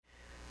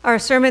Our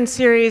sermon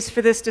series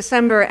for this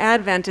December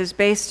Advent is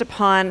based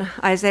upon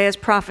Isaiah's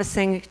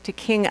prophesying to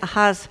King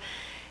Ahaz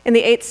in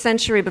the 8th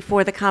century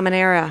before the Common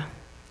Era.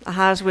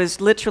 Ahaz was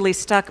literally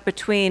stuck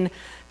between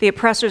the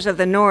oppressors of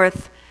the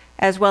north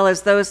as well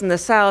as those in the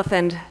south,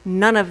 and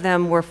none of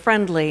them were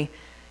friendly.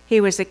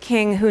 He was a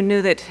king who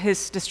knew that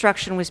his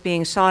destruction was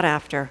being sought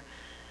after.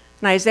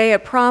 And Isaiah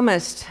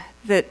promised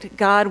that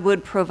God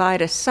would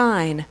provide a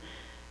sign,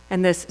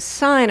 and this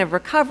sign of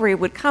recovery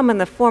would come in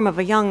the form of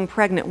a young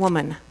pregnant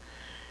woman.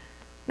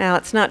 Now,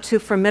 it's not too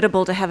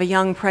formidable to have a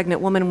young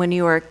pregnant woman when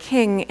you are a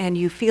king and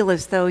you feel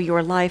as though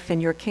your life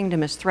and your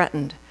kingdom is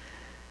threatened.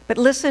 But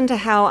listen to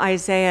how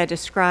Isaiah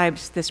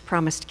describes this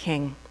promised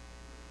king.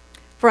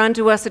 For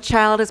unto us a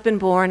child has been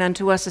born,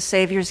 unto us a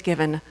Savior is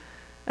given.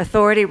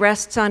 Authority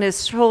rests on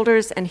his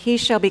shoulders, and he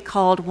shall be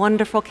called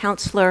Wonderful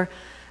Counselor,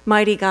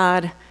 Mighty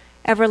God,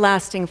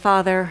 Everlasting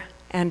Father,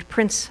 and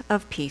Prince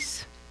of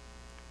Peace.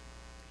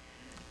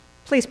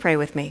 Please pray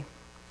with me.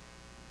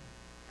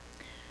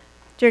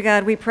 Dear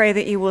God, we pray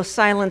that you will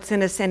silence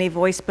in us any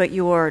voice but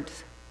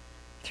yours.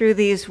 Through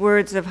these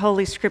words of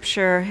Holy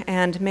Scripture,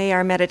 and may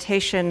our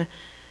meditation,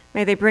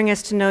 may they bring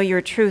us to know your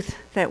truth,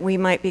 that we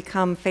might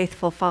become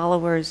faithful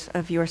followers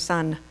of your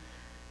Son.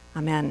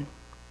 Amen.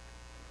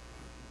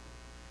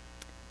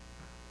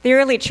 The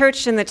early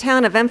church in the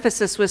town of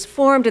Ephesus was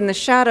formed in the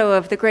shadow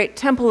of the great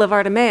temple of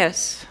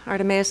Artemis.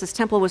 Artemis'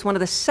 temple was one of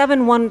the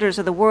 7 wonders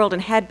of the world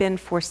and had been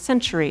for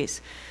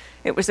centuries.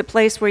 It was a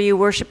place where you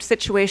worshiped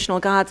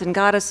situational gods and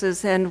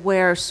goddesses, and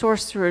where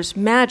sorcerers'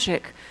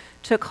 magic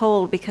took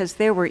hold because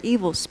there were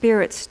evil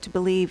spirits to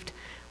believed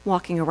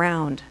walking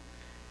around.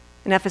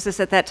 In Ephesus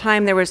at that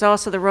time, there was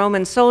also the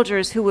Roman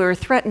soldiers who were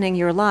threatening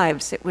your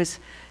lives. It was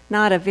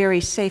not a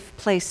very safe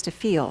place to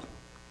feel.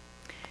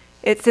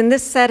 It's in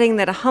this setting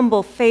that a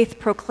humble faith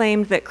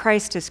proclaimed that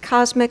Christ is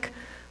cosmic,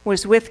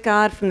 was with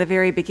God from the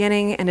very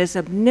beginning, and is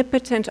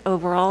omnipotent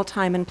over all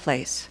time and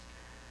place.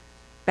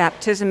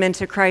 Baptism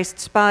into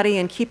Christ's body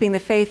and keeping the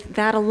faith,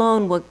 that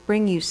alone will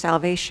bring you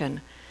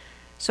salvation.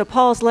 So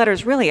Paul's letter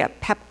is really a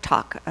pep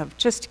talk of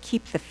just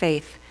keep the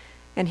faith.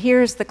 And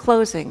here's the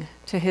closing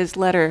to his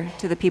letter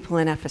to the people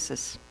in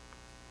Ephesus.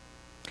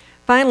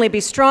 Finally,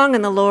 be strong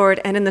in the Lord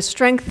and in the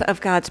strength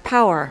of God's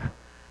power.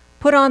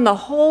 Put on the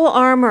whole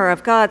armor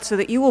of God so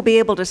that you will be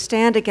able to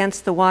stand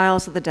against the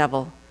wiles of the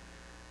devil.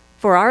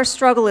 For our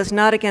struggle is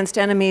not against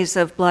enemies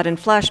of blood and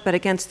flesh, but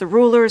against the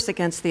rulers,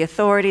 against the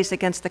authorities,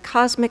 against the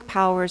cosmic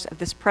powers of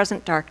this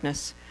present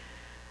darkness,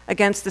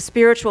 against the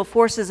spiritual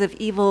forces of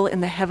evil in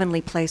the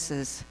heavenly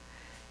places.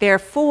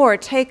 Therefore,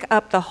 take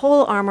up the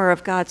whole armor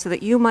of God so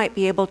that you might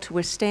be able to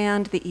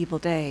withstand the evil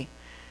day,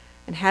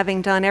 and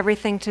having done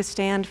everything to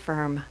stand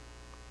firm.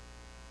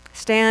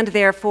 Stand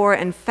therefore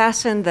and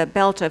fasten the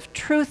belt of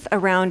truth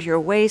around your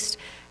waist,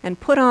 and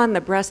put on the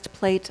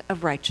breastplate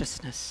of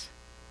righteousness.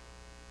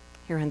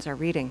 Here ends our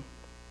reading.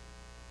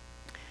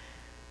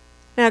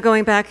 Now,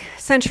 going back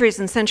centuries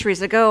and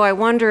centuries ago, I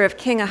wonder if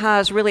King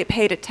Ahaz really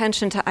paid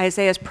attention to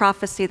Isaiah's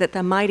prophecy that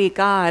the mighty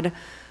God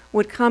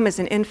would come as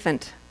an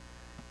infant.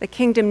 The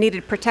kingdom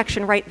needed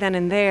protection right then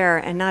and there,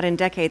 and not in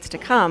decades to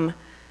come.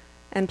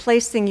 And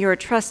placing your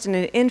trust in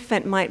an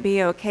infant might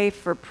be okay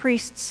for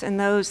priests and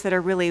those that are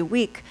really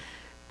weak,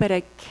 but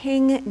a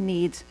king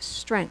needs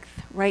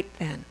strength right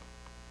then.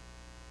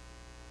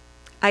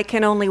 I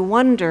can only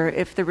wonder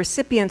if the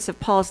recipients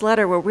of Paul's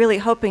letter were really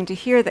hoping to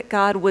hear that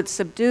God would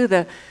subdue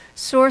the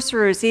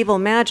sorcerer's evil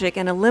magic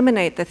and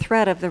eliminate the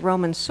threat of the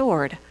Roman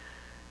sword.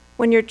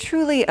 When you're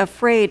truly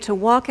afraid to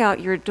walk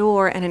out your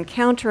door and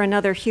encounter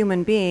another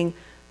human being,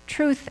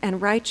 truth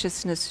and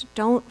righteousness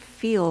don't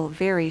feel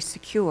very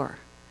secure.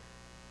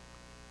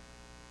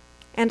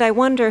 And I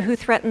wonder who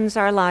threatens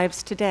our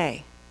lives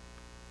today.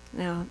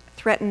 Now,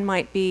 threaten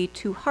might be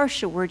too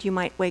harsh a word. You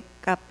might wake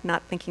up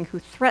not thinking, who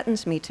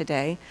threatens me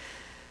today?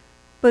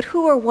 But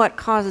who or what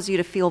causes you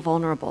to feel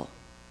vulnerable?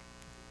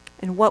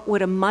 And what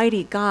would a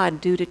mighty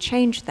God do to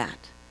change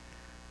that?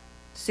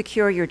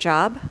 Secure your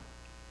job?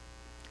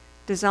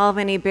 Dissolve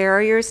any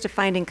barriers to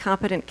finding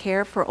competent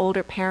care for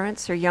older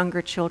parents or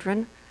younger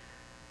children?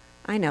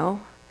 I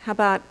know. How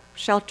about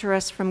shelter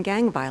us from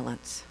gang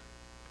violence?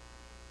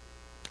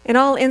 In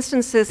all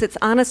instances, it's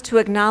honest to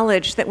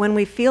acknowledge that when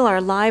we feel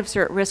our lives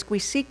are at risk, we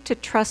seek to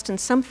trust in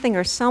something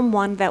or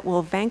someone that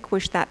will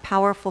vanquish that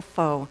powerful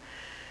foe.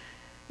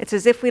 It's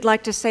as if we'd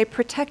like to say,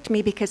 protect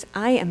me because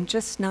I am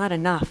just not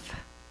enough.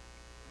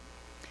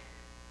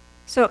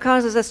 So it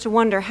causes us to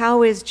wonder,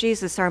 how is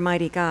Jesus our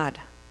mighty God?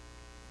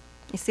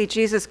 You see,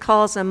 Jesus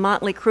calls a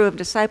motley crew of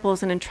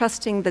disciples and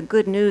entrusting the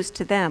good news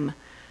to them.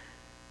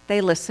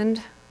 They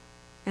listened,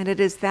 and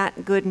it is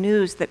that good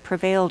news that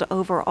prevailed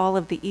over all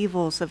of the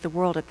evils of the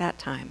world at that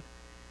time.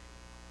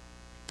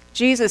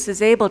 Jesus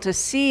is able to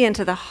see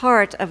into the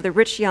heart of the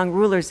rich young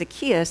ruler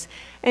Zacchaeus,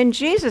 and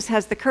Jesus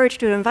has the courage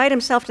to invite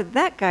himself to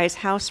that guy's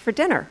house for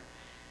dinner.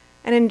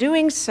 And in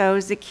doing so,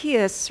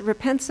 Zacchaeus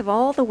repents of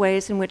all the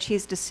ways in which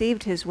he's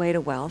deceived his way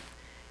to wealth,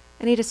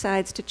 and he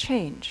decides to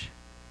change.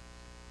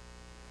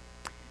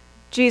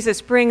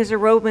 Jesus brings a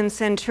Roman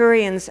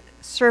centurion's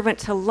servant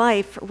to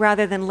life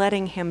rather than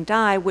letting him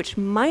die, which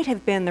might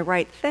have been the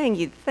right thing,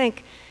 you'd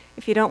think,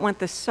 if you don't want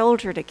the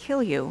soldier to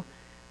kill you,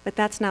 but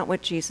that's not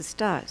what Jesus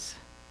does.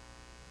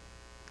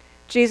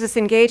 Jesus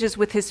engages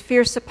with his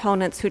fierce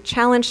opponents who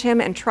challenge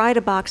him and try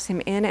to box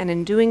him in, and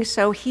in doing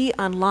so, he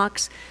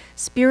unlocks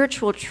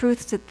spiritual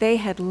truths that they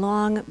had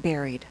long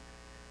buried.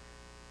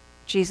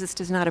 Jesus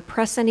does not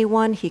oppress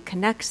anyone, he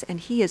connects, and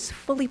he is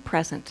fully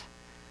present.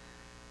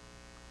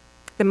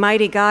 The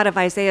mighty God of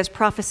Isaiah's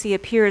prophecy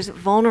appears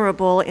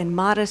vulnerable in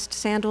modest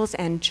sandals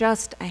and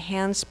just a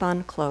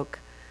hand-spun cloak.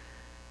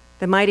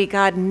 The mighty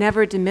God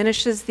never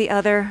diminishes the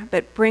other,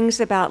 but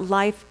brings about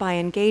life by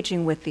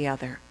engaging with the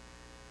other.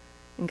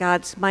 And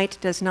God's might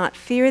does not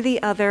fear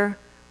the other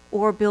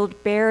or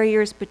build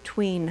barriers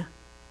between.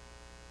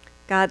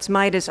 God's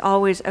might is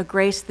always a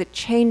grace that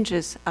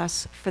changes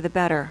us for the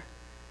better.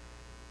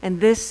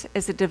 And this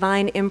is a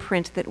divine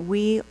imprint that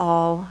we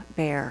all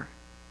bear.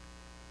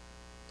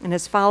 And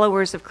as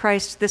followers of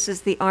Christ, this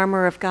is the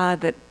armor of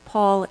God that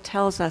Paul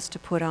tells us to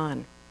put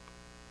on.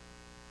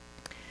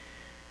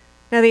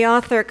 Now, the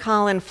author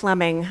Colin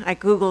Fleming, I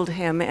Googled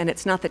him, and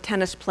it's not the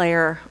tennis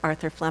player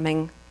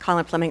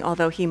Colin Fleming,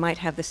 although he might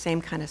have the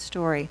same kind of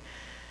story.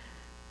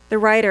 The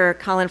writer,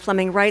 Colin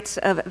Fleming, writes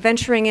of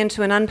venturing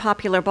into an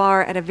unpopular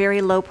bar at a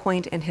very low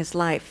point in his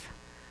life.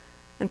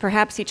 And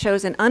perhaps he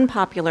chose an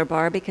unpopular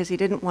bar because he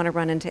didn't want to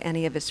run into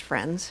any of his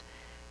friends.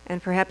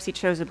 And perhaps he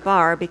chose a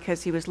bar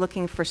because he was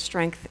looking for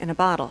strength in a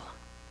bottle.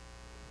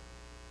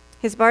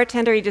 His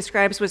bartender, he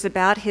describes, was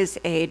about his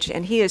age,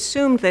 and he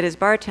assumed that his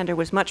bartender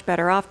was much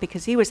better off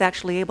because he was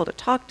actually able to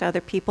talk to other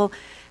people,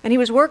 and he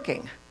was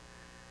working.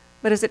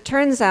 But as it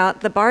turns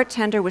out, the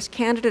bartender was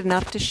candid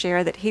enough to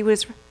share that he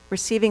was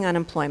receiving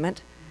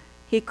unemployment.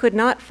 He could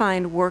not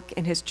find work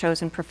in his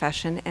chosen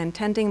profession, and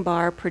tending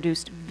bar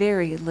produced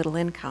very little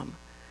income.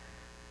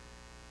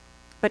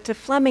 But to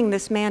Fleming,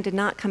 this man did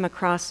not come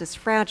across as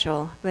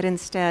fragile, but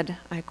instead,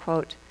 I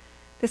quote,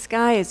 "This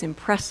guy is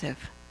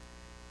impressive.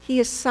 He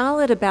is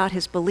solid about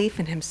his belief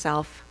in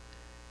himself.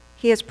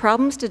 He has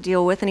problems to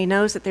deal with, and he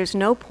knows that there's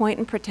no point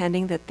in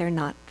pretending that they're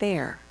not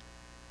there."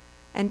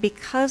 And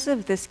because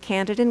of this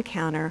candid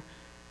encounter,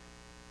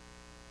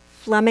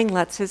 Fleming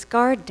lets his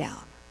guard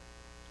down.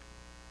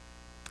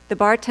 The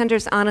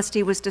bartender's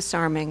honesty was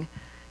disarming.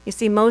 You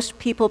see, most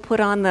people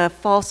put on the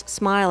false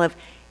smile of,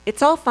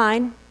 it's all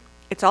fine,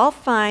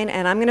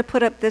 and I'm going to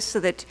put up this so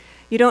that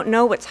you don't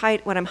know what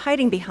I'm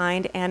hiding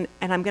behind, and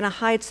I'm going to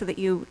hide so that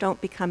you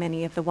don't become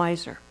any of the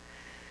wiser.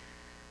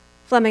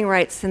 Fleming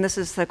writes, and this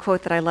is the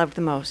quote that I loved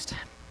the most,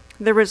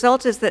 "The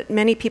result is that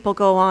many people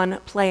go on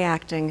play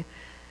acting.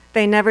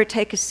 They never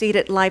take a seat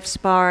at life's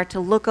bar to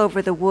look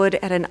over the wood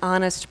at an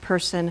honest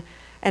person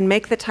and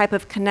make the type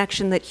of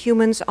connection that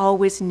humans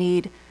always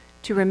need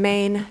to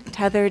remain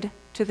tethered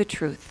to the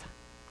truth."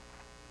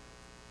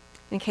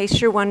 In case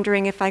you're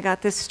wondering if I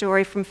got this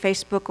story from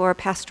Facebook or a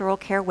pastoral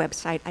care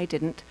website, I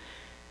didn't.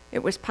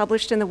 It was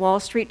published in the Wall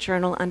Street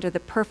Journal under the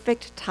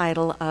perfect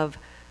title of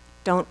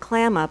 "Don't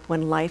Clam Up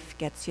When Life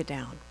Gets You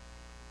Down."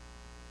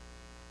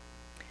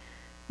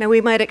 Now,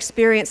 we might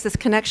experience this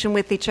connection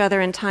with each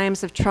other in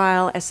times of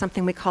trial as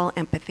something we call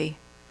empathy.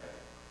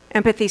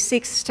 Empathy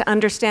seeks to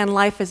understand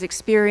life as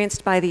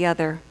experienced by the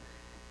other.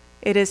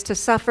 It is to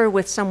suffer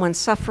with someone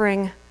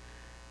suffering.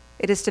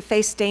 It is to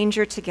face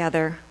danger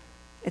together.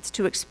 It's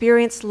to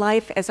experience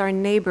life as our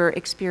neighbor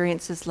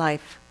experiences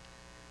life.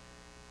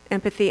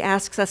 Empathy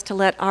asks us to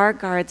let our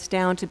guards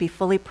down to be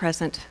fully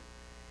present.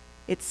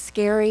 It's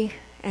scary,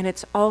 and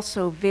it's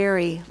also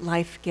very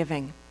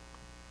life-giving.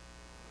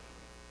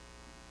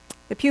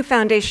 The Pew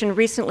Foundation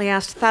recently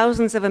asked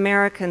thousands of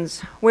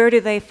Americans, where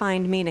do they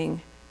find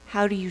meaning?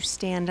 How do you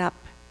stand up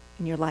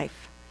in your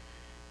life?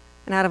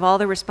 And out of all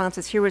the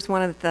responses, here was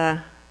one of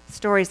the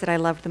stories that I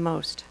loved the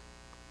most.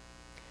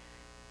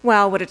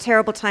 "Well, what a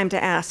terrible time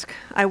to ask.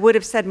 I would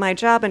have said my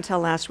job until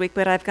last week,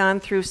 but I've gone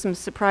through some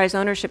surprise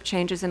ownership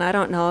changes, and I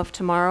don't know if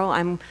tomorrow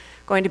I'm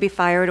going to be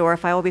fired or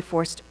if I will be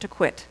forced to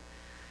quit.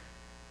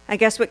 I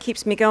guess what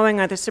keeps me going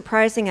are the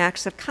surprising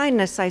acts of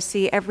kindness I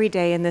see every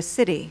day in this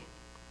city.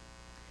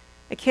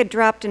 A kid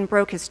dropped and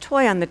broke his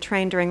toy on the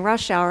train during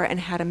rush hour and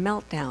had a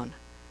meltdown.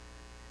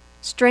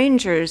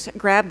 Strangers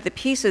grabbed the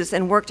pieces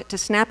and worked to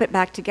snap it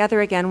back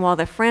together again while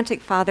the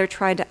frantic father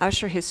tried to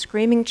usher his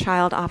screaming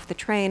child off the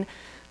train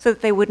so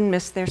that they wouldn't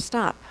miss their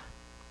stop.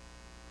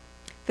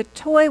 The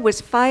toy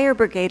was fire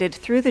brigaded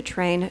through the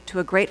train to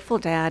a grateful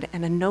dad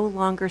and a no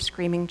longer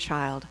screaming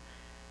child.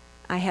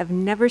 I have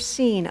never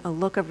seen a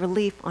look of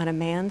relief on a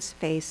man's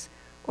face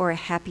or a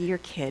happier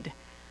kid.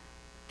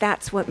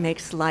 That's what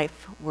makes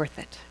life worth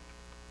it."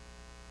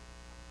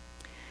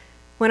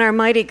 When our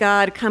mighty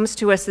God comes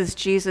to us as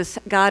Jesus,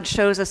 God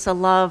shows us a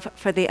love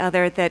for the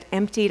other that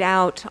emptied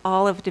out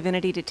all of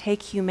divinity to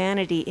take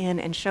humanity in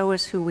and show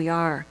us who we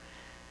are.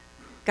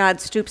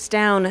 God stoops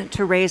down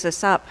to raise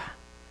us up.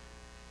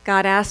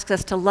 God asks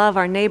us to love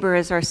our neighbor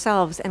as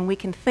ourselves, and we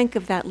can think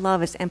of that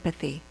love as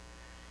empathy.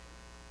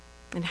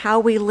 And how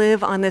we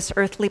live on this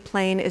earthly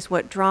plane is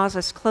what draws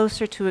us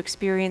closer to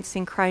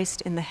experiencing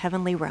Christ in the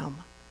heavenly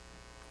realm.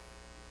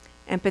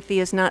 Empathy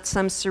is not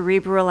some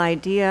cerebral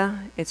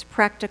idea, it's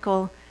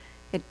practical,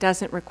 it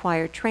doesn't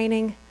require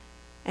training,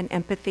 and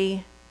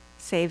empathy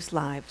saves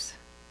lives.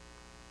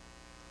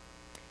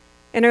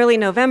 In early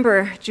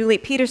November, Julie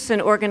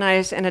Peterson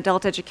organized an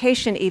adult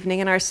education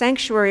evening, and our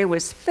sanctuary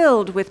was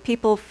filled with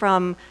people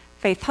from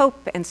Faith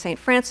Hope and St.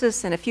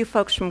 Francis and a few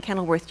folks from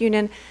Kenilworth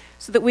Union,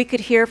 so that we could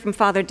hear from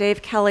Father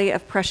Dave Kelly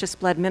of Precious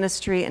Blood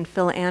Ministry and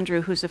Phil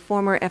Andrew, who's a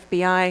former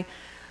FBI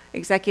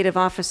executive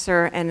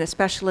officer and a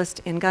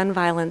specialist in gun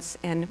violence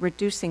and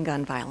reducing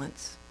gun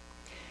violence.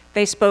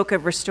 They spoke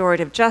of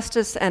restorative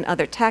justice and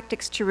other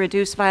tactics to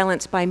reduce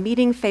violence by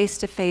meeting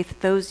face-to-face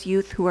those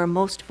youth who are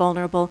most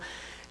vulnerable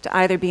to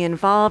either be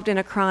involved in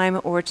a crime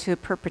or to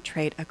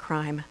perpetrate a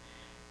crime.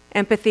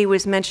 Empathy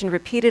was mentioned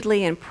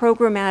repeatedly in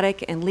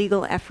programmatic and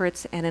legal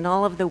efforts and in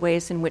all of the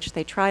ways in which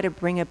they try to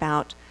bring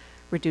about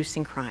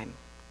reducing crime.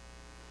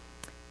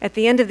 At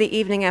the end of the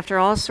evening, after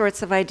all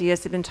sorts of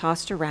ideas had been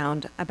tossed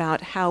around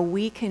about how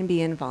we can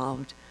be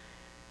involved,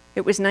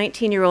 it was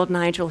 19-year-old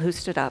Nigel who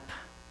stood up.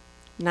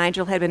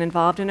 Nigel had been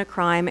involved in a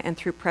crime and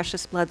through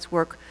Precious Blood's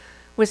work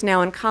was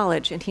now in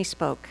college, and he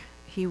spoke.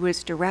 He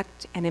was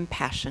direct and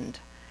impassioned.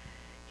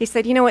 He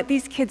said, you know what,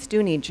 these kids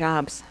do need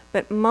jobs,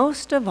 but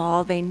most of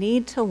all, they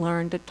need to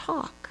learn to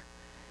talk.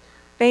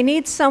 They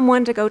need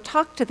someone to go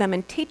talk to them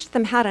and teach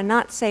them how to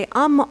not say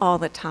all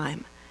the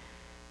time.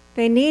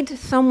 They need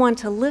someone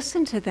to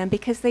listen to them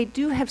because they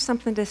do have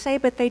something to say,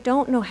 but they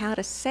don't know how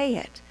to say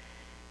it.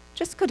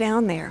 Just go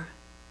down there.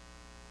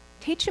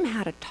 Teach them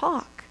how to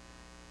talk,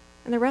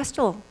 and the rest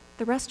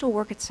will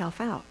work itself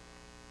out.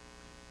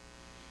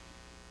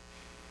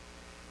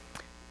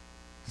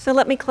 So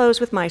let me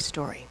close with my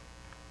story.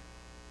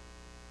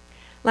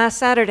 Last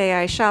Saturday,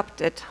 I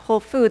shopped at Whole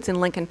Foods in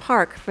Lincoln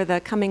Park for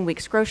the coming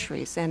week's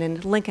groceries, and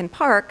in Lincoln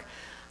Park,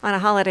 on a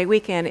holiday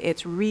weekend,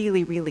 it's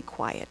really, really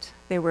quiet.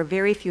 There were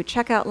very few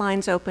checkout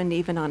lines open,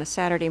 even on a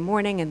Saturday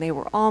morning, and they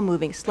were all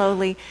moving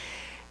slowly.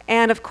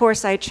 And of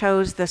course, I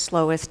chose the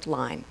slowest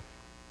line.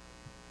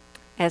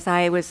 As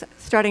I was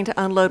starting to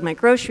unload my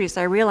groceries,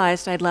 I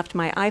realized I'd left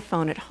my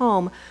iPhone at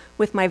home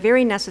with my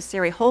very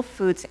necessary Whole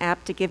Foods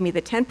app to give me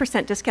the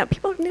 10% discount.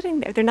 People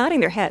are they're nodding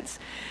their heads.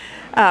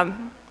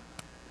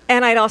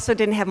 And I also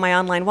didn't have my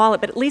online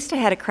wallet, but at least I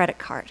had a credit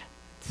card.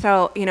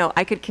 So,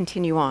 I could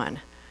continue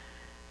on.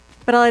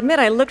 But I'll admit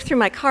I looked through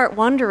my cart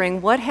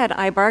wondering what had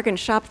I bargain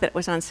shopped that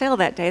was on sale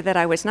that day that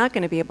I was not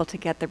going to be able to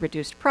get the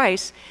reduced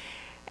price,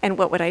 and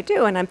what would I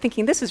do? And I'm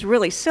thinking, this is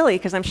really silly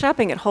because I'm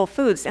shopping at Whole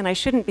Foods and I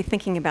shouldn't be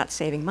thinking about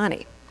saving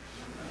money.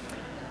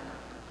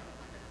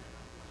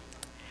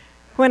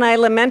 When I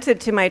lamented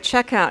to my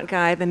checkout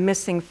guy the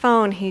missing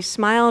phone, he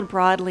smiled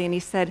broadly and he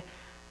said,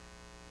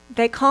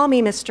 "They call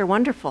me Mr.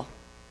 Wonderful.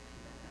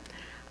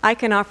 I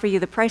can offer you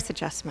the price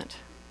adjustment."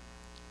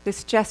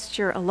 This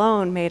gesture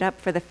alone made up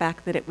for the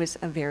fact that it was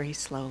a very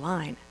slow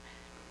line.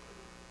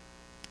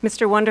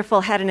 Mr.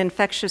 Wonderful had an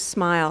infectious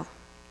smile.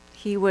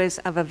 He was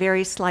of a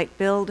very slight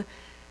build,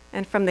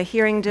 and from the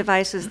hearing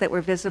devices that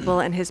were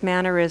visible and his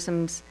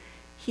mannerisms,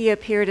 he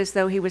appeared as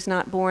though he was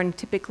not born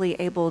typically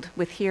abled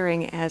with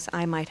hearing as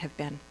I might have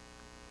been.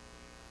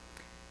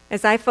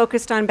 As I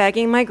focused on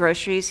bagging my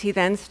groceries, he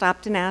then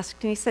stopped and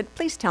asked, and he said,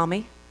 "Please tell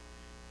me,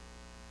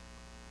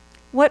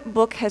 what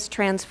book has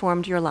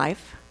transformed your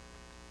life?"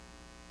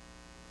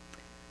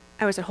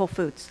 I was at Whole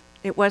Foods.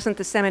 It wasn't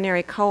the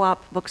Seminary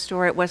Co-op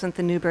bookstore. It wasn't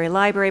the Newberry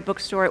Library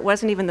bookstore. It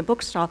wasn't even the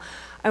bookstall.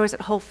 I was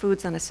at Whole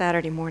Foods on a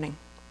Saturday morning.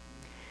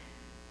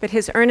 But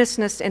his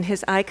earnestness and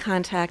his eye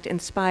contact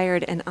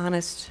inspired an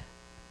honest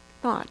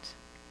thought.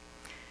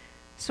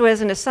 So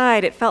as an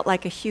aside, it felt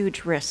like a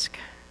huge risk.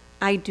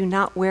 I do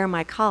not wear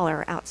my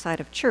collar outside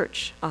of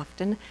church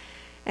often,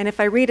 and if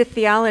I read a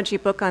theology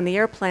book on the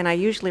airplane, I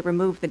usually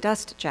remove the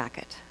dust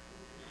jacket.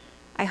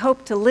 I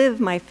hope to live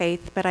my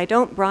faith, but I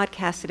don't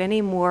broadcast it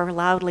any more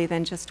loudly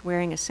than just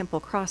wearing a simple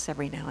cross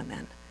every now and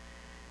then.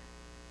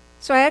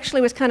 So I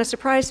actually was kind of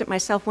surprised at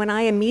myself when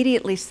I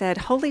immediately said,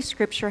 Holy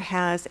Scripture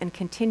has and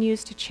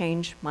continues to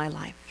change my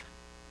life.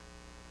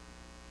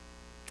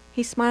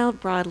 He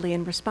smiled broadly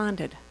and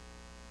responded,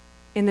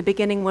 "In the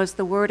beginning was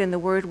the Word, and the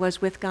Word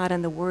was with God,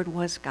 and the Word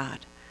was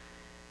God."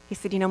 He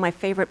said, my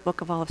favorite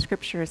book of all of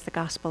Scripture is the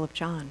Gospel of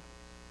John.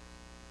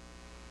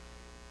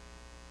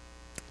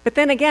 But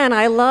then again,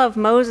 I love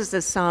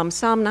Moses' psalm,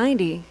 Psalm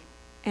 90,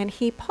 and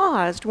he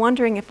paused,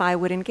 wondering if I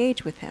would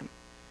engage with him.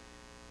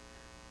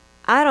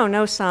 I don't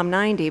know Psalm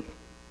 90,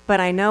 but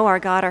I know Our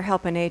God, Our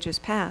Help in Ages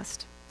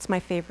Past. It's my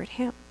favorite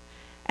hymn.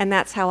 And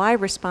that's how I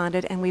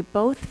responded, and we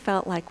both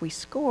felt like we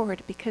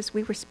scored because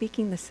we were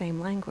speaking the same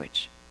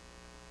language.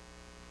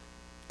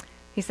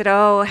 He said,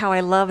 "Oh, how I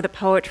love the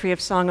poetry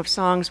of Song of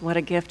Songs, what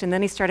a gift." And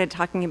then he started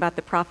talking about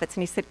the prophets,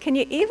 and he said, "Can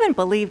you even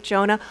believe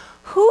Jonah?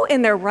 Who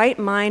in their right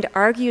mind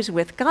argues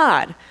with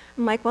God?"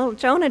 I'm like, well,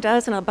 Jonah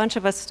does, and a bunch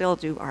of us still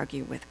do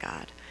argue with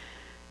God.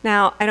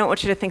 Now, I don't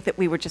want you to think that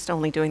we were just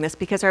only doing this,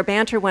 because our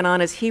banter went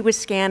on as he was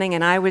scanning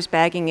and I was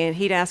bagging it.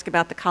 He'd ask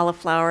about the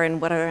cauliflower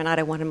and whether or not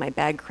I wanted my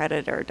bag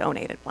credited or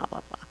donated, blah,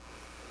 blah, blah.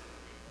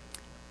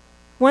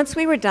 Once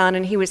we were done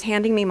and he was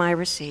handing me my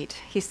receipt,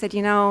 he said,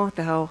 "You know,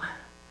 though,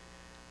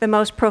 the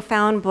most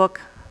profound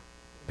book,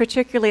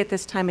 particularly at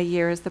this time of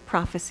year, is the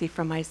prophecy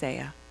from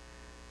Isaiah.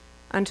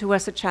 Unto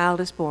us a child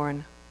is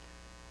born,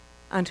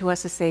 unto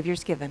us a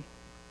Savior's given.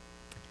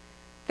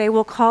 They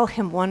will call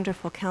him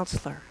Wonderful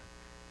Counselor,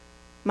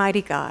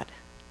 Mighty God,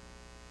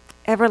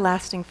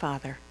 Everlasting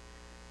Father,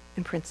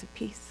 and Prince of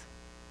Peace."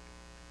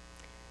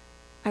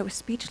 I was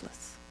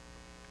speechless.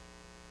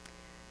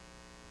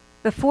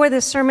 Before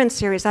this sermon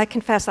series, I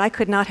confess I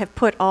could not have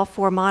put all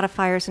 4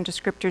 modifiers and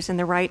descriptors in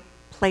the right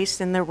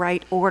place in the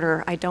right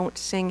order. I don't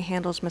sing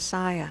Handel's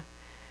Messiah.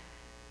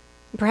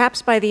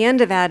 Perhaps by the end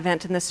of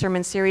Advent in this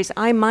sermon series,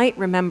 I might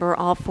remember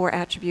all 4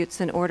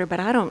 attributes in order, but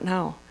I don't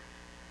know.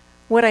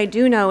 What I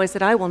do know is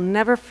that I will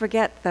never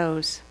forget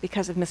those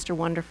because of Mr.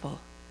 Wonderful.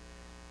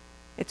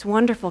 It's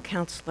Wonderful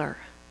Counselor,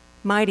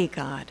 Mighty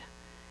God,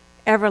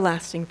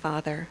 Everlasting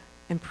Father,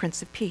 and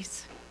Prince of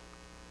Peace.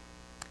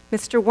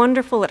 Mr.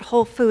 Wonderful at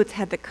Whole Foods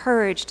had the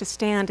courage to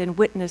stand and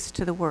witness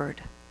to the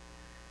word.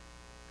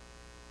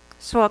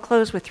 So I'll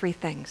close with 3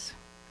 things.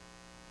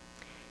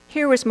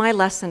 Here was my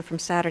lesson from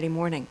Saturday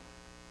morning.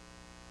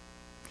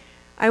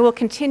 I will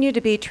continue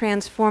to be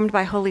transformed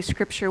by Holy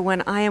Scripture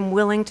when I am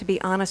willing to be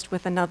honest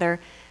with another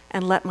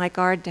and let my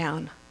guard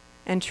down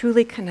and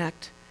truly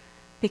connect,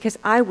 because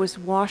I was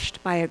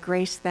washed by a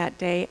grace that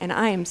day and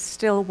I am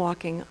still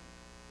walking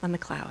on the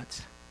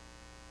clouds.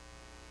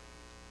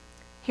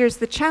 Here's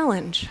the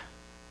challenge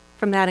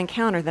from that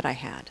encounter that I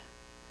had.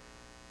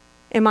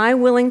 Am I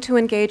willing to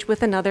engage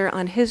with another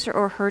on his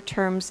or her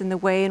terms in the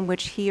way in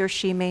which he or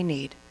she may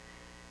need?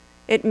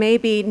 It may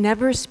be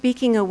never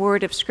speaking a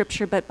word of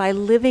Scripture, but by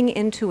living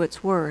into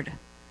its word.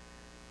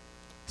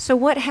 So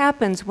what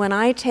happens when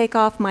I take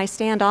off my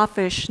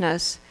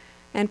standoffishness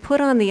and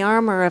put on the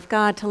armor of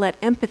God to let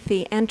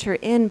empathy enter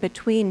in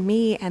between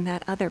me and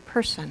that other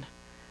person?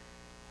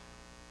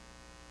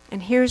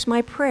 And here's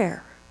my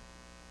prayer.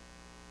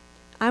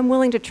 I'm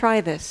willing to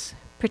try this,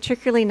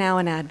 particularly now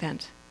in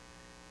Advent.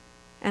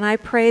 And I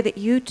pray that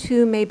you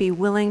too may be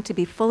willing to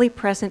be fully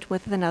present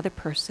with another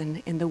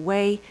person in the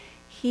way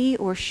he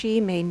or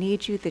she may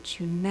need you that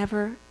you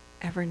never,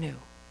 ever knew.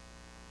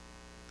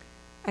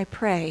 I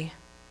pray,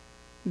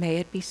 may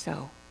it be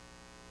so.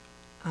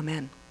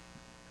 Amen.